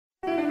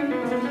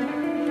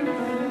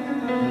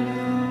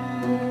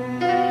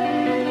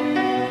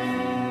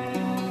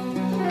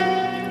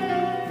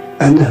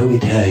أنه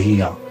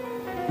هي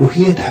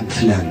وهي تحب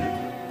فلان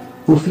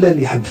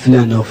وفلان يحب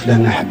فلانة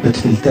وفلانة حبت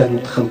فلتان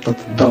وتخلطت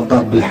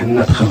الدردر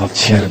بالحنة تخلط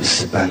شارب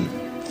السبان.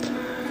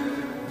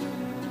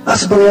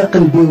 أصبر يا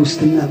قلبي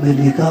واستنى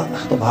مليكة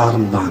خطبها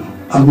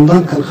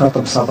رمضان كان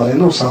خاطب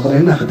صابرينة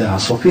وصابرينة خداها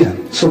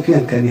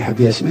سفيان كان يحب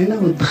ياسمينة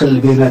ودخل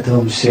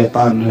بيناتهم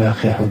الشيطان يا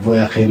أخي حبوا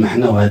يا أخي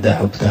محنا وهذا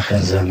حب تاخر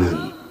زمان.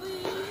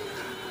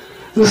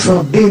 نصر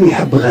الدين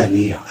يحب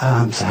غانية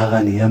مسعى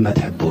غانية ما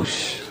تحبوش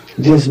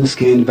جاز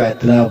مسكين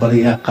بعت لها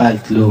برية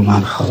قالت له ما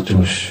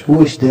نخرجوش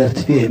واش دارت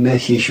فيه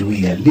ماشي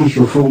شوية اللي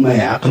يشوفوه ما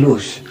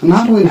يعقلوش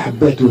نهار وين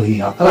حباته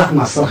هي راح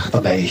نصر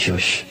خطب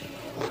عيشوش.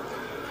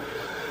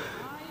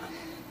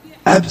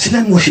 عبد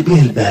سلام وش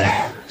بيه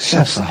البارح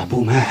شاف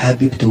صاحبه مع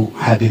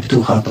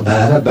حبيبته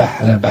خاطبها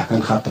ربح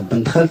كان خاطب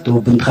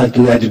بنت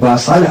خالته يعجبها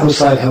صالح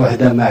وصالح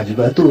وحده ما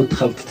عجبته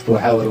ودخلت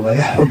تفوحه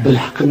وروايح حب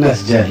الحق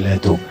الناس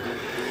جاهلاته.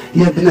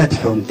 يا بنات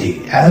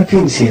حومتي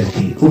عارفين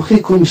سيرتي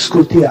وخيكم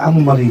سكوتي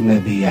عمري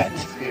ما بيعت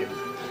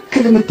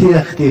كلمتي يا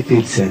اختي في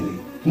لساني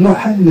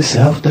محال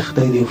نسها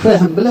وتخطيني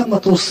وفاهم بلا ما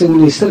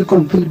توصلني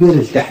سلكم في البير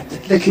لتحت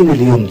لكن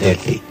اليوم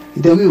دارتي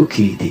داوي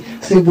وكيدي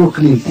صيبوا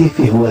قليلتي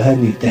فيه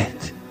وهاني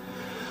تحت.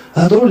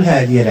 هضروا لها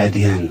عليا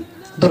العديان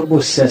ضربوا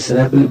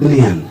الساسرة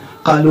بالبنيان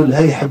قالوا لها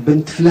يحب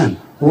بنت فلان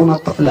وانا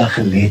الطفلة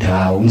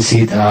خليتها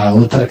ونسيتها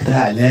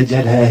وتركتها على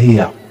جالها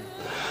هي.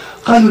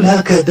 قالوا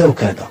لها كذا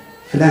وكذا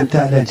فلان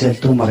تاع على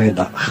جالته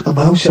مريضة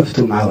خطبها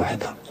وشافته مع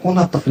وحدة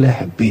وانا الطفلة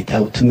حبيتها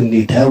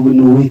وتمنيتها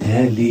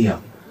ونويتها ليا.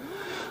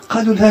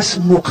 قالوا لها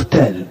سمو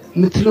قتال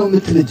مثلو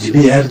مثل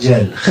جميع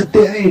رجال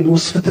خداعين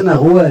وصفتنا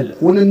غوال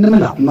وانا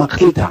النملة ما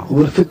قتلتها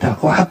ورفتها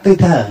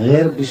وحطيتها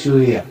غير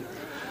بشوية.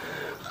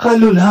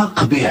 قالوا لها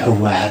قبيح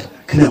وواعر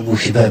كلامو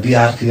شباب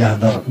يعرف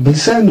يهضر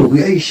بلسانه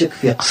ويعيشك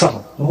في قصر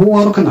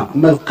هو ركنه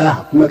ما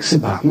لقاها ما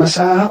كسبها ما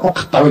سعاها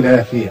وقطعوا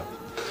لها فيها.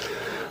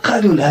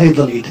 قالوا لها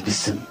يضل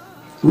يتبسم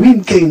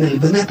وين كاين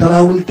البنات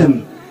راهو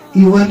التم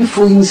يوالف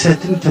وينسى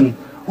تمتم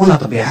وانا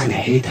طبيعة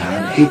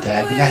نحيتها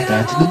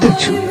بلعتها تبدلت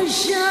شوية.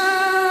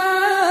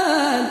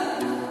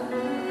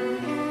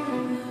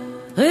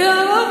 يا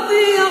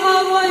ربي يا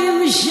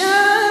عظيم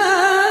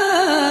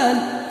الشان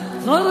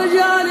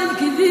فرجال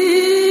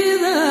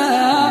الكثيرة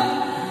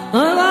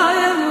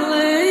رايم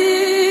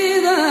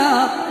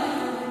غيرة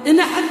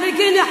نحبك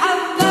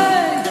نحبك